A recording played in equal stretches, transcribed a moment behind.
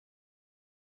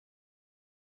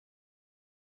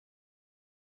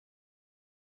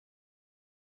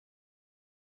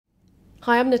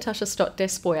Hi, I'm Natasha Stott,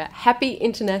 Despoja. Happy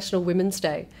International Women's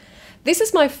Day. This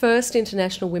is my first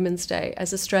International Women's Day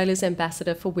as Australia's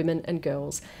Ambassador for Women and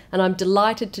Girls, and I'm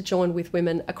delighted to join with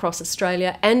women across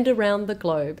Australia and around the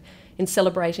globe in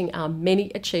celebrating our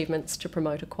many achievements to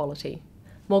promote equality.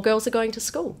 More girls are going to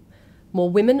school. More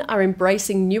women are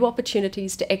embracing new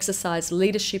opportunities to exercise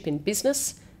leadership in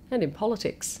business and in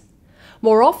politics.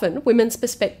 More often, women's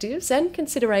perspectives and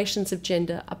considerations of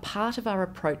gender are part of our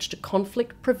approach to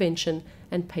conflict prevention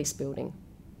and peace building.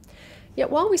 Yet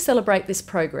while we celebrate this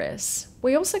progress,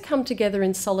 we also come together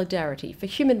in solidarity for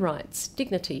human rights,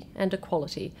 dignity and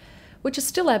equality, which are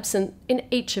still absent in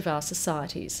each of our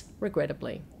societies,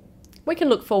 regrettably. We can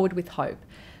look forward with hope,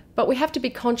 but we have to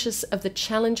be conscious of the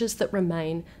challenges that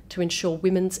remain to ensure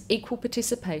women's equal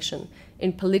participation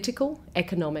in political,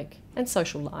 economic and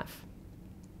social life.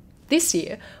 This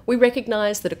year, we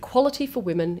recognise that equality for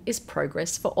women is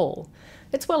progress for all.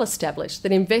 It's well established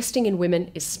that investing in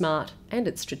women is smart and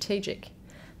it's strategic.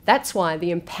 That's why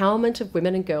the empowerment of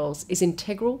women and girls is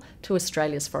integral to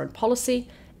Australia's foreign policy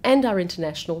and our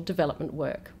international development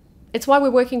work. It's why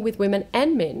we're working with women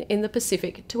and men in the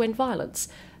Pacific to end violence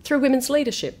through women's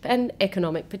leadership and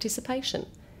economic participation.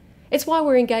 It's why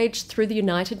we're engaged through the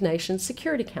United Nations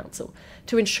Security Council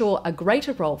to ensure a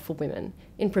greater role for women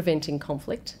in preventing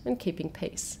conflict and keeping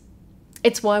peace.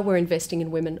 It's why we're investing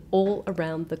in women all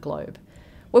around the globe.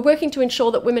 We're working to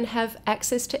ensure that women have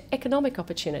access to economic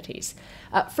opportunities.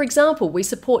 For example, we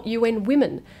support UN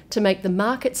Women to make the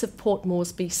markets of Port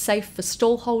Moresby safe for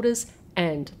stallholders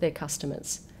and their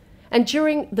customers. And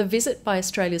during the visit by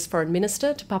Australia's Foreign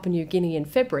Minister to Papua New Guinea in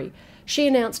February, she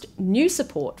announced new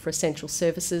support for essential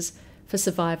services for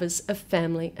survivors of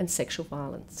family and sexual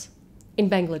violence. In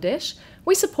Bangladesh,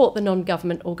 we support the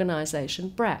non-government organisation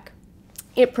BRAC.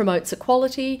 It promotes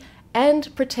equality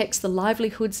and protects the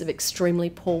livelihoods of extremely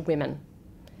poor women.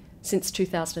 Since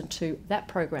 2002, that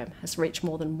program has reached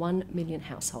more than 1 million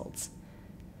households.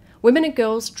 Women and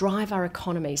girls drive our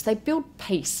economies. They build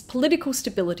peace, political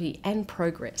stability and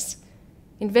progress.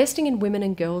 Investing in women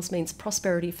and girls means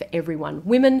prosperity for everyone,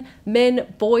 women,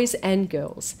 men, boys and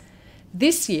girls.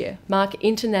 This year, mark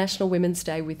International Women's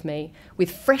Day with me, with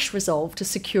fresh resolve to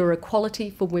secure equality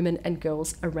for women and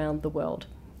girls around the world.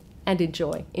 And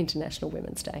enjoy International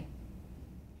Women's Day.